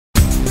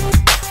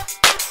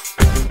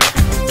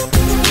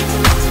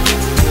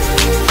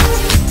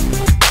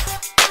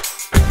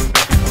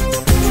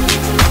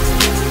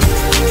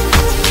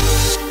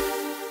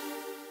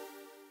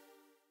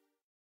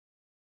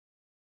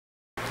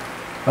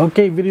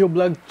Okay, video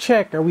vlog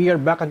check. We are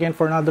back again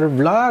for another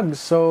vlog.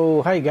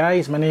 So, hi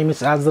guys, my name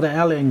is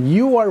Azrael and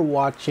you are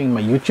watching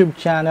my YouTube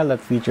channel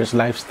that features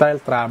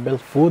lifestyle, travel,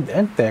 food,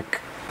 and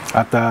tech.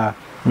 At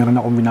meron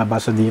akong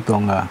binabasa dito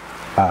ang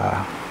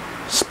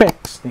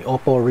specs ni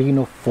Oppo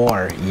Reno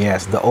 4.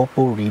 Yes, the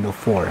Oppo Reno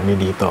 4.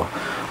 Hindi dito.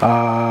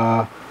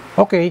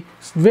 Okay,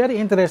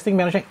 very interesting.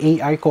 Meron siyang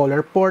AI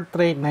color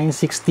portrait,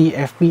 960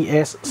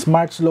 FPS,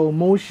 smart slow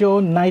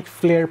motion, night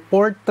flare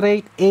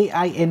portrait,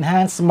 AI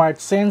enhanced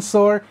smart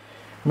sensor,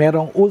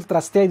 merong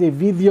ultra steady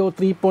video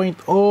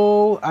 3.0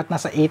 at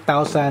nasa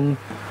 8,000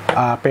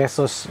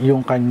 pesos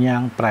yung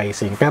kanyang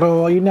pricing.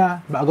 Pero yun na,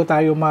 bago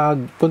tayo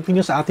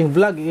mag-continue sa ating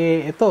vlog,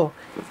 ito,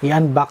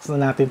 i-unbox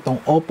na natin tong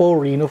Oppo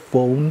Reno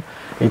phone.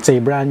 It's a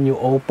brand new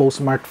Oppo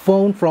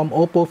smartphone from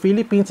Oppo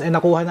Philippines and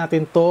nakuha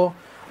natin to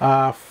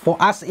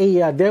as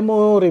a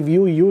demo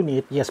review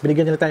unit. Yes,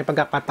 binigyan nila tayo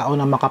pagkakataon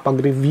na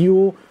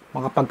makapag-review,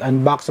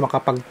 makapag-unbox,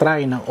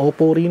 makapag-try ng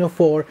Oppo Reno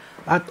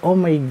 4 at oh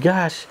my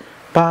gosh,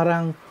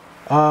 parang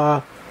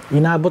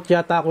inabot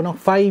yata ako ng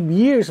 5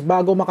 years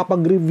bago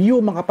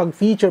makapag-review,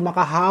 makapag-feature,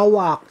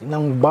 makahawak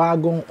ng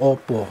bagong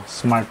Oppo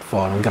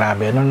smartphone.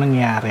 Grabe, anong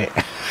nangyari?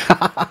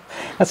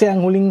 Kasi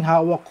ang huling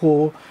hawak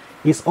ko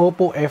is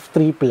Oppo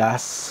F3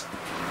 Plus.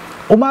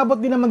 Umabot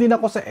din naman din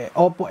ako sa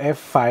Oppo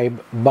F5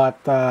 but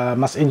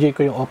mas enjoy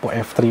ko yung Oppo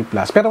F3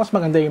 Plus. Pero mas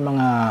maganda yung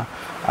mga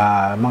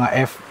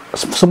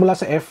simula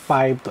sa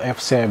F5 to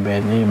F7,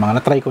 yung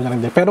mga na-try ko na rin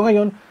din. Pero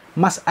ngayon,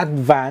 mas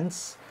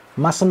advanced,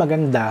 mas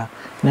maganda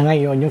na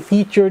ngayon yung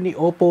feature ni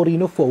Oppo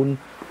Reno phone,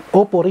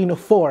 Oppo Reno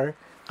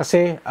 4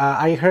 kasi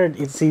I heard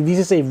this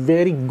is a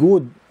very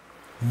good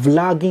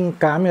vlogging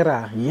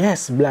camera.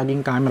 Yes,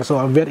 vlogging camera. So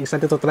I'm very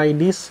excited to try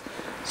this.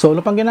 So ano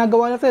pang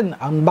ginagawa natin?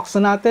 Unbox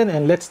na natin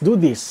and let's do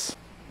this.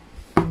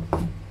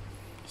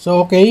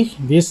 So okay,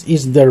 this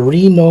is the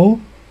Reno,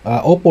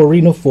 Oppo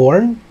Reno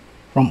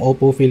 4 from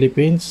Oppo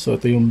Philippines. So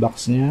ito yung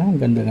box niya,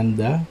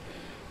 ganda-ganda.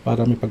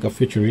 Para may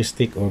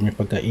pagka-futuristic or may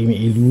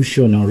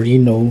pagka-illusion ng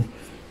Reno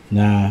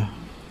na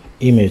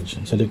image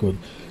sa likod.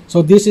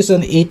 So this is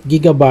an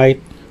 8GB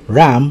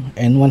RAM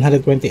and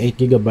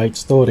 128GB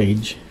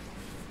storage.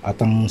 At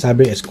ang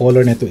sabi is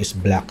color nito is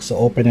black. So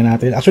open na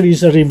natin. Actually,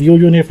 this is a review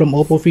unit from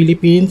Oppo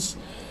Philippines.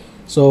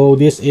 So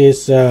this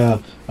is a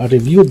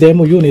review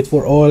demo unit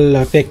for all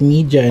tech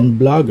media and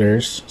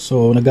bloggers.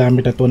 So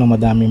nagamit na to ng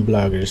madaming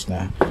bloggers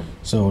na.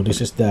 So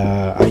this is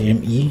the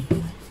IME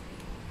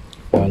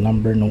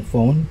number ng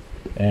phone.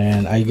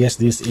 And I guess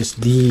this is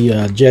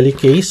the jelly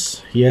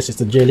case. Yes,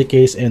 it's the jelly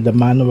case and the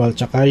manual.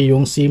 Tsaka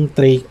yung SIM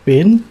tray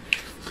pin.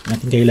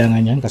 Natin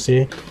kailangan yan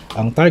kasi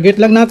ang target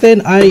lang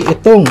natin ay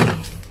itong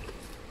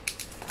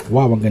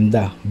wow, ang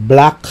ganda.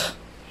 Black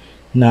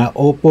na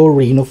Oppo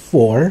Reno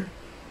 4.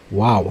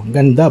 Wow, ang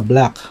ganda,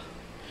 black.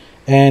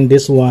 And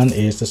this one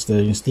is just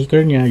yung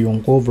sticker niya,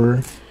 yung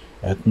cover.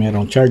 At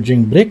merong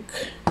charging brick.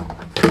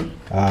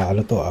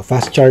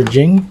 Fast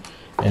charging.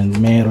 And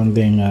meron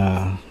ding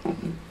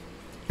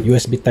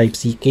USB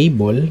Type-C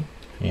cable.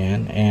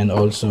 Ayan. And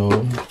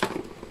also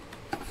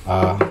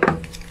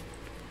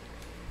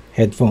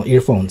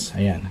earphones.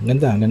 Ayan, ang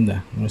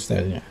ganda yung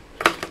style niya.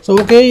 So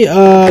okay,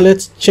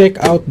 let's check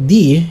out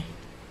the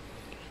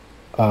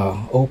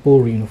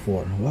Oppo Reno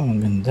 4. Wow,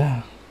 ang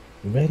ganda.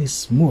 Very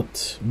smooth,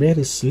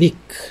 very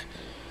sleek.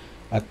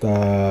 At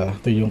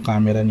ito yung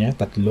camera niya,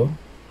 tatlo.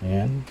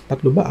 Ayan,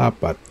 tatlo ba?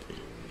 Apat.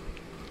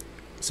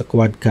 Sa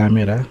quad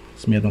camera,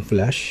 mayroong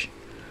flash.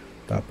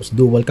 Tapos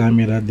dual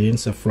camera din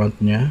sa front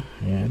niya.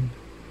 Ayan.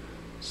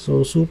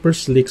 So super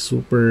sleek,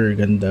 super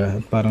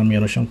ganda. Parang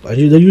meron siyang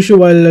the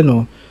usual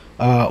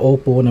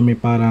Oppo na may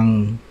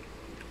parang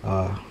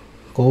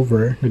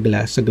cover na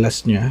glass sa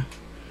glass niya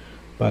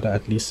para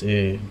at least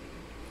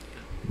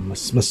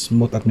mas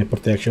smooth at may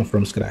protection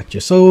from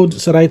scratches. So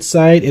sa right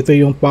side, ito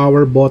yung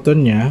power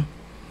button niya.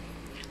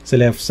 Sa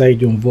left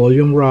side, yung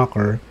volume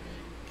rocker.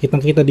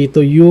 Kitang-kita dito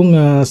yung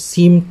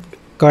SIM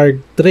card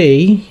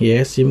tray.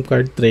 Yes, SIM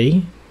card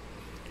tray.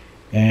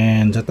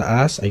 And sa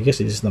taas, I guess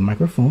it is the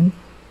microphone.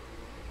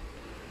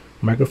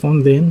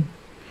 Microphone din.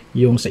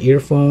 Yung sa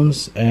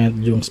earphones and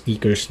yung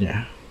speakers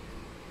niya.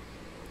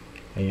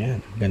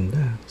 Ayan,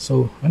 ganda.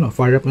 So,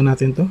 fire up na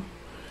natin to.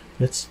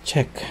 Let's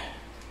check.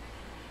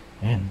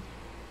 Ayan.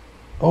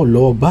 Oh,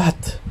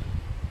 low-bat.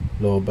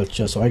 Low-bat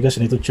siya. So, I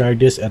guess I need to charge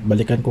this at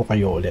balikan ko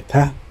kayo ulit,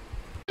 ha?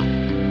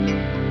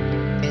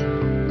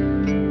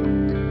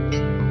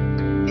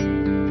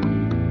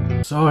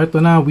 So, ito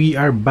na. We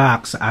are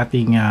back sa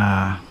ating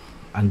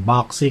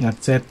unboxing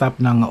at setup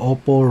ng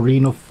Oppo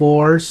Reno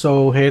 4.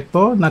 So,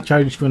 heto.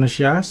 Na-charge ko na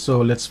siya. So,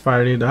 let's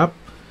fire it up.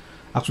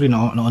 Actually,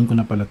 na-on ko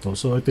na pala to.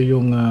 So, ito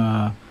yung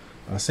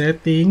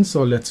settings.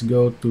 So, let's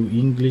go to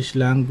English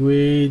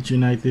language.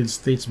 United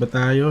States ba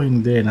tayo?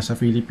 Hindi. Nasa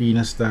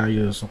Pilipinas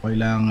tayo. So,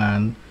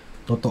 kailangan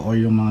totoo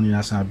yung mga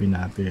ninasabi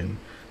natin.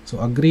 So,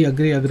 agree.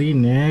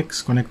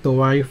 Next. Connect to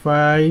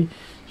Wi-Fi.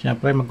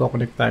 Siyempre,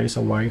 magkoconnect tayo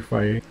sa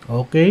Wi-Fi.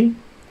 Okay.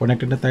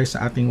 Connected na tayo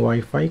sa ating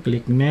Wi-Fi.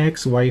 Click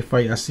next.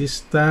 Wi-Fi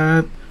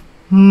assistant.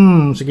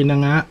 Sige na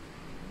nga.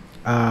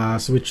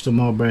 Switch to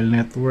mobile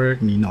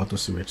network, hindi na auto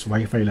switch,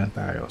 wifi lang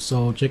tayo.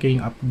 So checking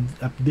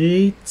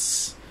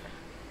updates.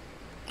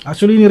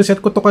 Actually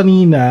ni-reset ko to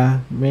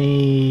kanina,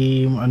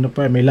 may ano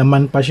pa, may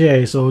laman pa siya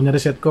eh. So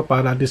ni-reset ko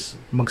para at least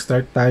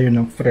mag-start tayo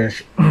ng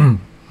fresh.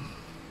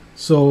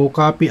 So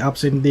copy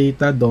apps and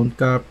data, don't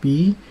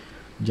copy.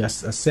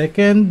 Just a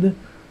second.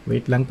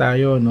 Wait lang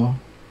tayo, no.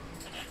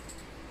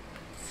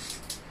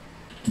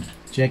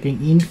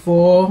 Checking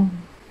info.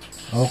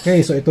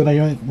 Okay, so ito na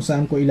yung kung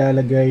saan ko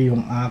ilalagay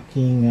yung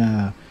aking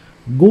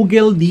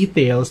Google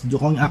details,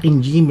 yung aking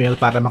Gmail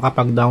para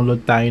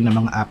makapag-download tayo ng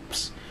mga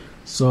apps.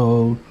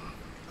 So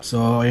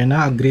ayan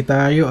na, agree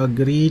tayo,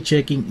 agree,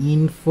 checking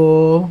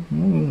info.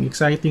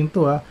 Exciting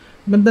to ah.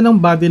 Ganda ng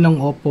body ng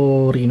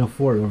Oppo Reno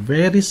 4.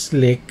 Very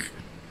slick,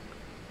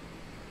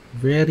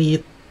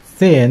 very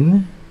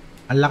thin,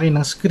 ang laki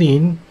ng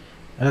screen,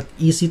 at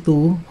easy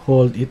to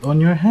hold it on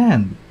your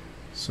hand.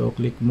 So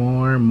click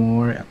more,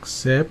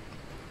 accept.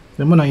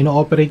 Alam mo na,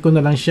 ino-operate ko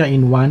na lang siya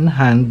in one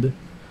hand.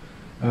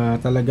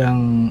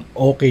 Talagang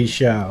okay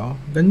siya. Oh.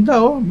 Ganda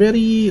oh,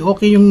 very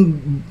okay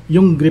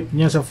yung grip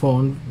niya sa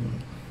phone.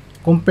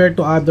 Compared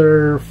to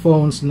other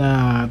phones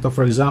na to,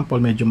 for example,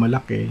 medyo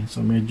malaki.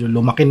 So medyo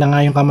lumaki na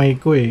nga yung kamay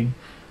ko eh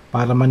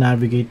para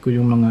ma-navigate ko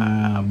yung mga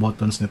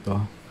buttons nito.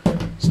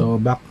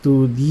 So back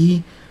to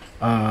the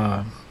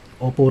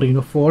Oppo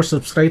Reno 4.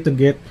 Subscribe to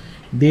get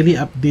daily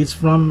updates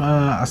from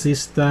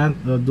assistant.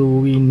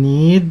 Do we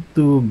need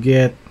to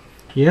get,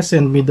 yes,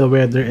 send me the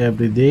weather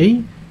every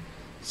day.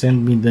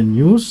 Send me the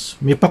news.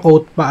 May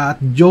pa-quote pa at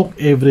joke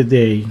every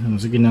day.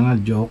 Sige na nga,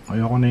 joke.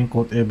 Ayoko na yung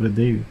quote every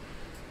day.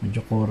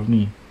 Medyo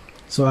corny.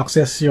 So,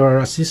 access your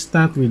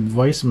assistant with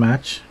voice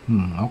match.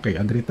 Okay,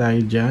 agree tayo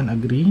dyan.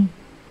 Agree.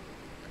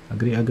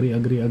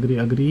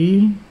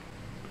 Agree.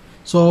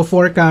 So,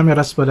 4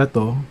 cameras pala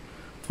to.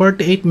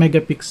 48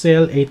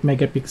 megapixel, 8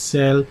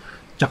 megapixel,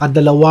 tsaka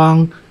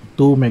dalawang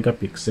 2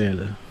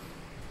 megapixel.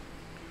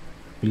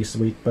 Please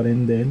wait pa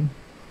rin din.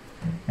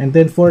 And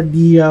then, for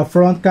the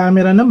front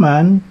camera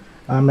naman,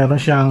 meron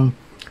siyang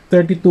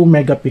 32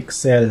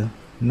 megapixel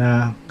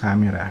na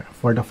camera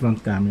for the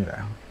front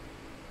camera.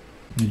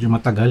 Medyo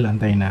matagal,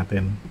 antayin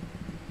natin.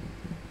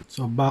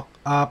 So back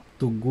up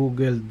to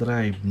Google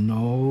Drive.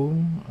 No,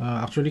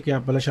 actually kaya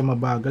pala siya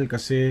mabagal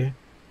kasi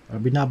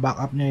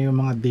bina-backup niya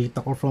yung mga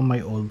data ko from my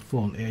old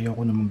phone.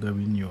 Ayoko namang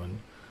gawin yun.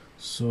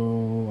 So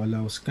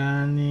allow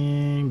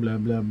scanning, blah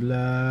blah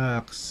blah,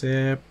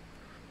 accept.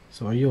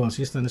 So ayun,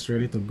 system is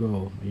ready to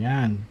go.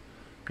 Ayan,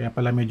 kaya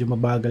pala medyo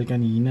mabagal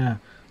kanina.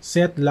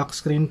 Set lock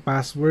screen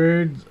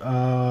password.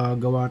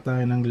 Gawa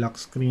tayo ng lock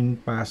screen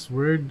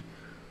password.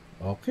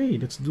 Okay,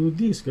 let's do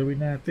this.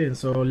 Gawin natin.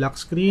 So, lock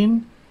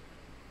screen.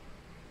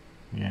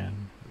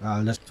 Yan.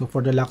 So,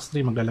 for the lock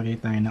screen, maglalagay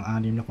tayo ng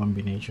 6 na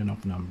combination of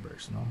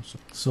numbers. No?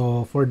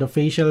 So, for the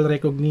facial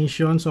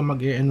recognition, so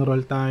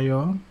mag-e-enroll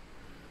tayo.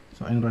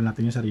 So, enroll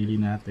natin yung sarili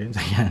natin.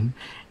 So, ayan.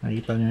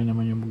 Nakita nyo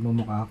naman yung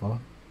magmumukha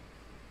ko.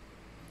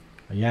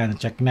 Ayan,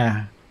 check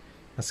na.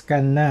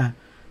 Scan na.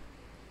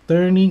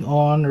 Turning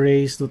on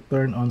raise to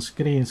turn on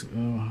screens.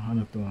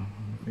 Ano to?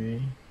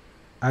 Okay.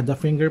 Add a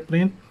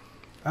fingerprint.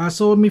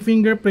 So, may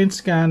fingerprint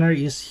scanner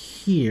is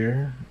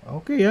here.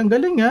 Okay, ang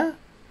galing ha.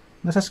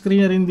 Nasa screen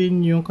na rin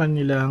din yung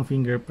kanilang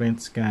fingerprint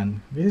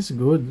scan. This is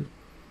good.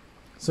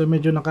 So,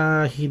 medyo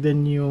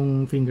naka-hidden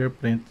yung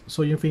fingerprint.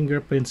 So, yung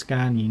fingerprint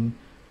scanning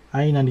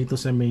ay nandito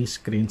sa may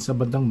screen sa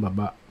bandang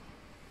baba.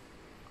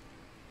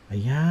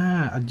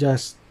 Ayan.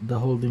 Adjust the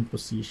holding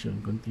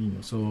position. Continue.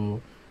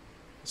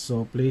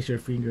 So place your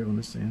finger on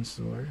the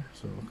sensor.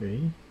 So,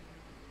 okay.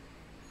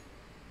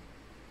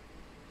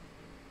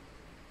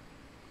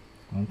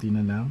 Konti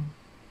na lang.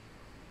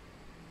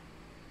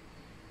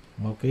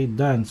 Okay,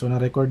 done. So,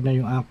 na-record na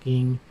yung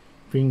aking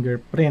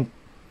fingerprint.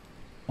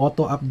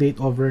 Auto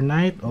update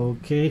overnight.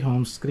 Okay,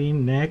 home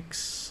screen.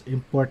 Next.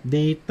 Import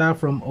data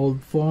from old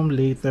phone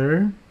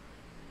later.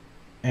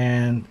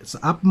 And it's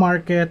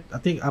upmarket. I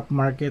think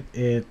upmarket,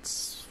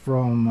 it's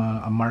from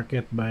a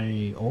market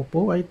by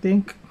Oppo, I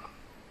think.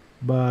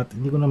 But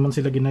hindi ko naman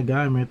sila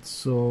ginagamit.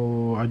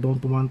 So, I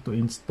don't want to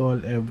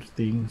install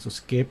everything. So,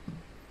 skip.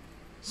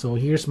 So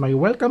here's my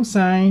welcome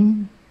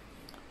sign.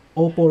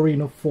 Oppo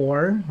Reno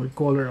 4 with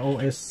color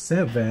OS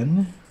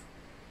 7.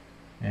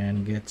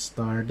 And get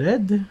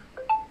started.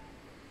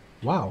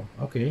 Wow,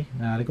 okay.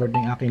 Na-record na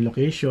yung aking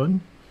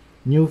location.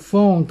 New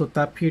phone, to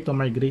tap here to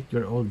migrate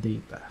your old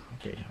data.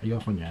 Okay,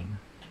 ayoko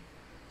nyan.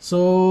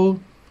 So,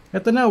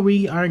 eto na,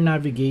 we are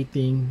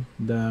navigating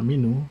the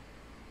menu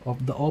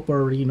of the Oppo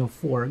Reno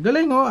 4.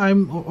 Galing oh,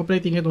 I'm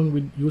operating it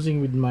using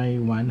with my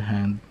one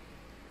hand.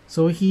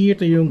 So here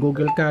ito yung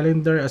Google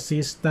Calendar,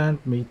 Assistant,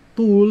 may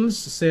tools,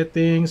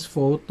 settings,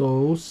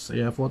 photos,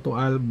 ayan, photo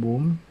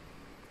album,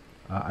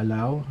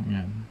 allow,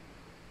 ayan.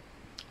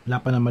 Wala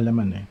pa naman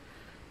laman eh.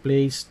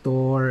 Play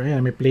Store,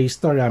 ayan, may Play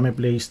Store may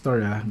Play Store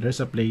There's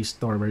a Play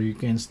Store where you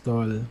can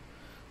install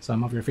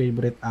some of your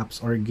favorite apps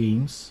or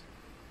games.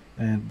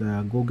 And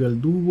Google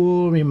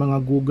Duo, may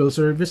mga Google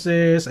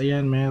services,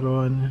 ayan,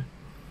 meron.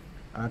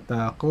 At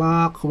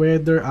clock,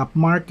 weather, up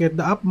market.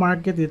 The up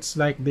market, it's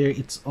like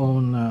its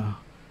own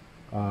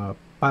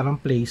parang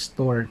Play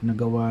Store na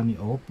gawa ni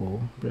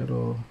Oppo.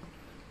 Pero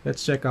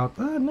let's check out.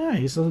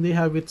 Nice. So they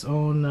have its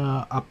own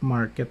up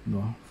market,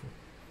 no,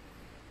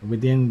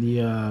 within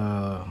the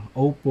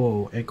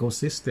Oppo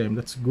ecosystem.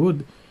 That's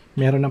good.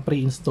 Meron na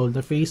pre-installed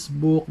na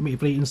Facebook, may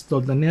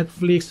pre-installed na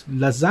Netflix,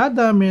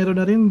 Lazada, meron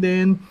na rin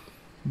din.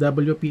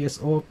 WPS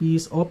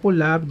Office, Oppo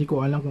Lab, di ko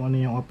alam kung ano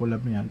yung Oppo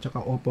Lab na yan.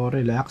 Tsaka Oppo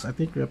Relax, I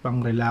think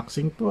pang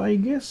relaxing to, I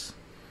guess.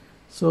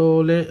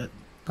 So,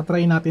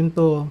 tatry natin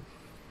to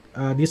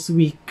this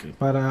week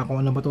para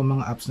kung ano ba itong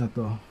mga apps na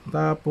to.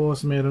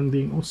 Tapos, meron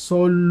ding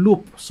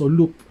Soloop.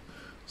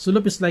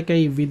 Soloop is like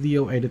a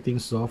video editing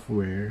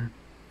software.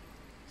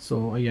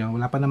 So, ayan,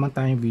 wala pa naman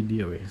tayong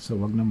video eh. So,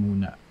 wag na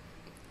muna.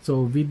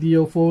 So,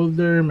 video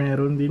folder,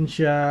 meron din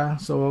siya.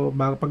 So,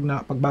 pag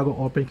bago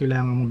open,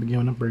 kailangan mong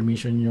bigyan ng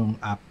permission yung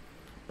app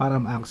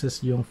para ma-access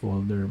yung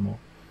folder mo.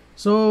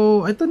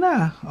 So, ito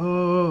na.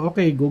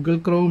 Okay, Google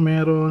Chrome,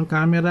 meron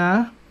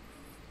camera.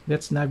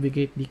 Let's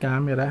navigate the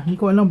camera. Hindi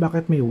ko alam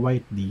bakit may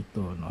white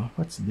dito, no?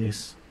 What's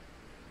this?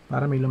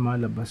 Para may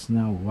lumalabas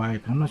na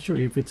white. I'm not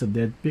sure if it's a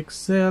dead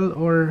pixel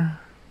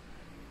or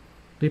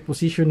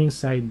repositioning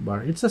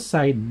sidebar. It's a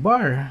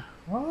sidebar.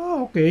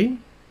 Oh, okay.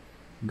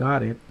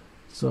 Got it.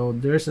 So,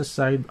 there's a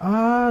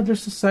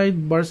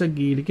sidebar sa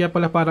gilid. Kaya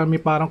pala parang may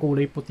parang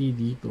kulay puti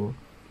dito.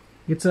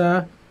 It's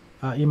a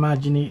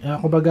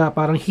kumbaga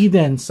parang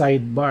hidden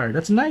sidebar.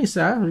 That's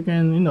nice, ah. You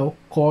can,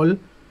 call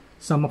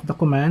some of the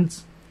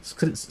commands.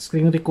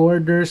 Screen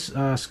recorders,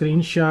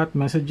 screenshot,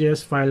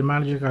 messages, file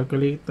manager,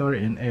 calculator,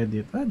 and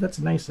edit. That's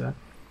nice, ah.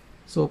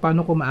 So,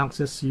 paano ko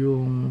ma-access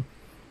yung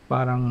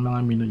parang mga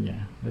menu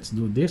niya? Let's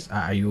do this.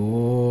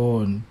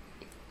 Ayun.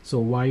 So,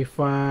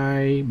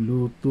 Wi-Fi,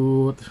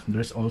 Bluetooth,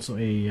 there's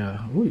also a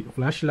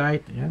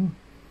flashlight. Ayan.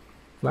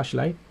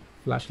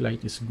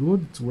 Flashlight is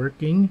good. It's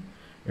working.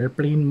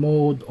 Airplane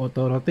mode,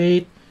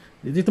 auto-rotate.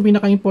 Dito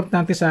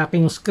pinaka-importante sa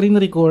akin yung screen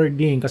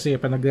recording kasi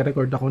pag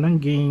nagre-record ako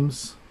ng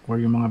games or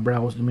yung mga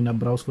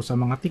browse ko sa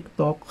mga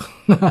TikTok.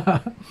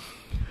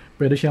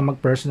 Pwede siyang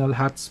mag-personal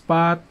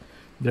hotspot.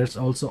 There's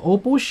also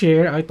Oppo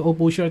Share. Ito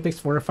Oppo Share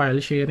takes for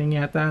file sharing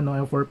yata, no,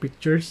 and for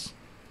pictures.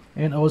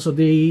 And also,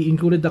 they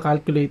included the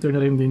calculator na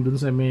rin din dun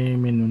sa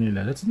menu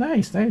nila. That's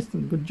nice.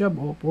 Good job,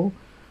 Oppo.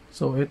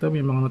 So, ito,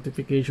 may mga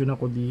notification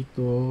ako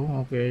dito.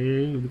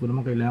 Okay. Hindi ko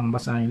naman kailangan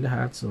basahin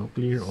lahat. So,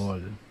 clear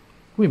all.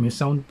 Uy, may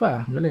sound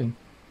pa. Galing.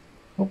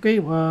 Okay.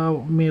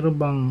 Meron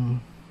bang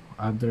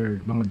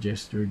other mga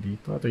gesture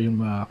dito? Ito yung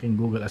aking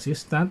Google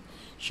Assistant.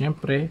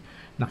 Siyempre,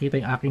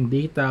 nakita yung aking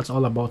data. It's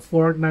all about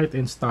Fortnite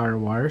and Star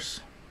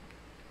Wars.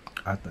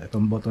 At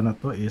itong button na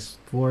to is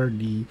for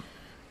the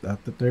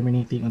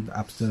terminating on the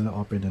apps na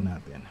open na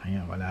natin.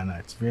 Ayan, wala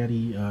na. It's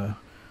very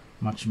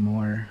much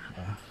more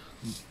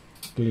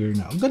clear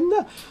na. Ang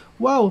ganda!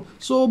 Wow!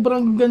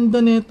 Sobrang ganda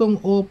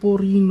nitong Oppo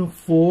Reno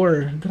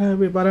 4.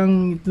 Grabe,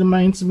 parang it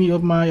reminds me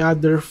of my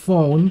other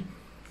phone.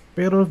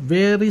 Pero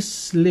very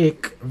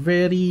slick,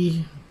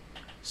 very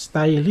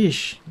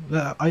stylish.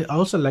 I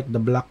also like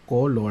the black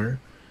color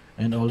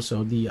and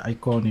also the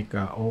iconic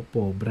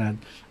Oppo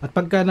brand. At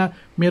pagka na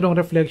merong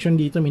reflection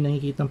dito, may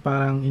nakikita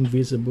parang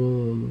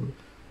invisible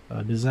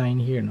design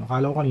here, no?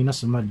 Akala ko kanina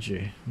smudge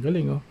eh.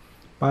 Galing, oh.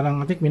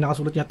 Parang I think may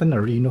nakasulat yata na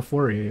Reno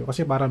 4 eh.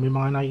 Kasi parang may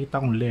mga nakikita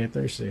kong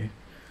letters eh.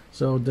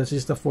 So, this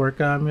is the 4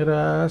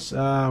 cameras.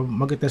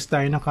 Mag-test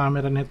tayo ng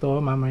camera nito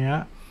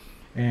mamaya.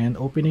 And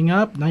opening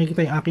up,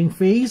 nakikita yung aking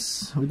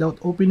face without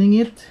opening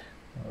it.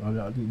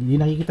 Hindi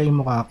nakikita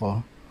yung mukha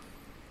ko.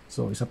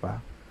 So, isa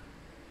pa.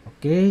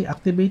 Okay,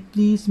 activate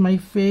please my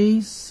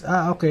face.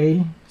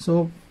 Okay.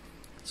 So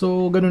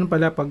ganun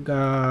pala pag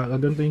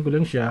gagantuin ko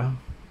lang siya.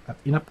 At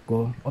inap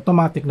ko,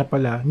 automatic na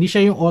pala. Hindi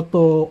siya yung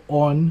auto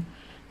on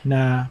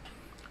na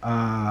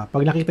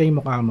pag nakita yung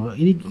mukha mo,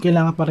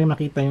 kailangan pa rin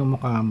makita yung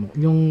mukha mo.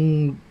 Yung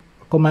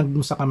command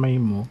mo sa kamay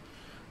mo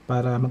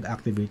para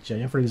mag-activate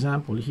siya. For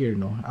example, here,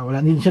 no?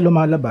 Hindi siya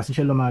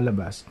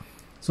lumalabas.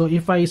 So,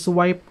 if I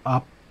swipe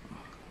up,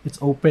 it's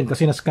open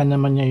kasi na-scan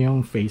naman niya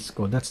yung face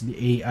ko. That's the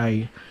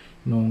AI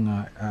nung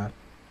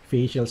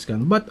facial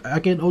scan. But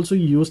I can also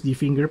use the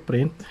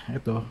fingerprint.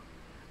 Ito.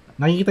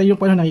 Nakikita yung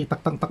paano,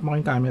 tak mo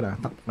yung camera.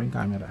 Takpak mo yung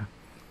camera.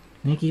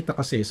 Nakikita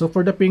kasi. So,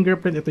 for the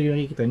fingerprint, ito yung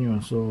nakikita nyo.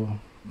 So,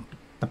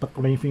 tapat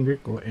ko lang yung finger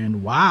ko.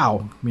 And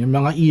wow! May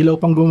mga ilaw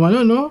pang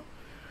gumano, no?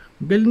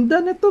 Ganda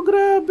nito,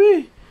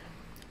 grabe!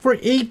 For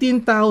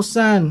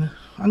 18,000.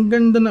 Ang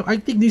ganda na. I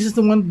think this is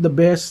the one of the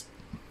best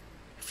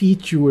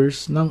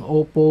features ng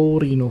Oppo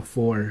Reno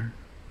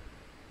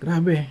 4.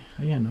 Grabe.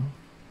 Ayan, no?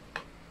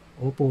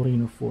 Oppo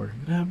Reno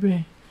 4.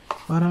 Grabe.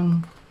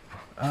 Parang,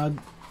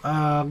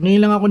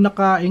 ngayon lang ako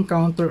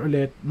naka-encounter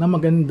ulit na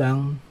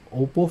magandang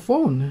Oppo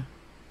phone.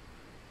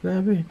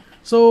 Grabe.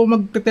 So,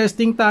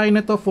 mag-testing tayo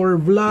na to for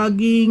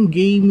vlogging,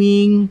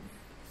 gaming,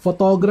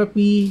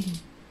 photography.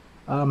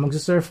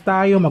 Magsisurf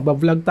tayo,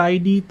 magba-vlog tayo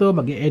dito,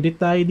 mag-edit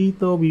tayo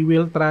dito. We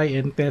will try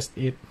and test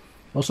it.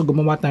 Also,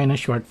 gumawa tayo ng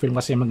short film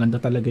kasi maganda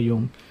talaga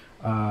yung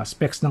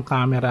specs ng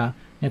camera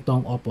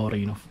nitong Oppo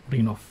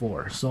Reno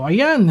 4. So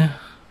ayan.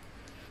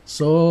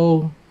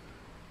 So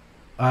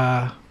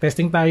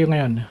testing tayo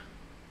ngayon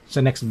sa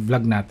next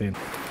vlog natin.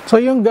 So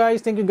yun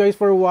guys, thank you guys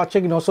for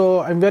watching, no?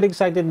 So I'm very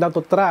excited now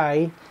to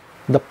try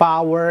the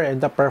power and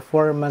the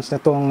performance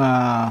nitong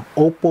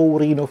Oppo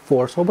Reno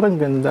 4. Sobrang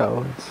ganda,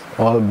 oh. It's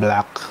all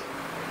black.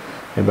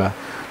 Diba?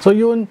 So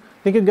yun,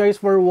 thank you guys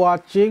for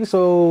watching.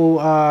 So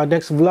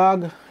next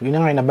vlog, yun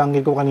na nga,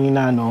 nabanggit ko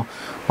kanina, no?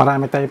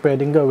 Marami tayong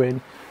pwedeng gawin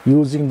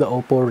using the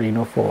Oppo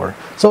Reno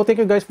 4. So thank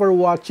you guys for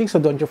watching. So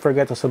don't you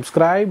forget to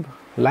subscribe,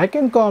 like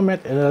and comment,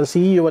 and I'll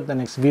see you at the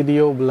next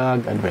video,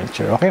 vlog,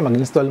 adventure. Okay,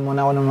 mag-install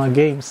muna ako ng mga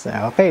games.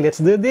 Okay,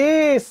 let's do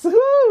this!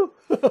 Woo!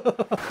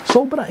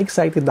 Sobrang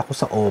excited ako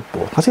sa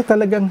Oppo kasi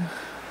talagang,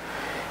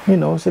 you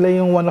know, sila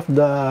yung one of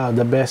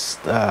the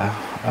best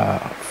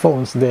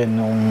phones din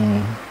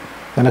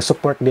na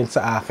nag-support din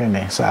sa akin,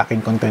 sa aking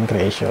content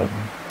creation.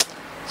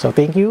 So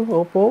thank you,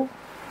 Oppo.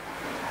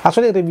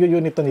 Actually, review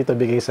unit to dito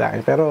bigay sa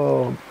akin,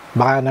 pero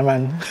baka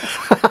naman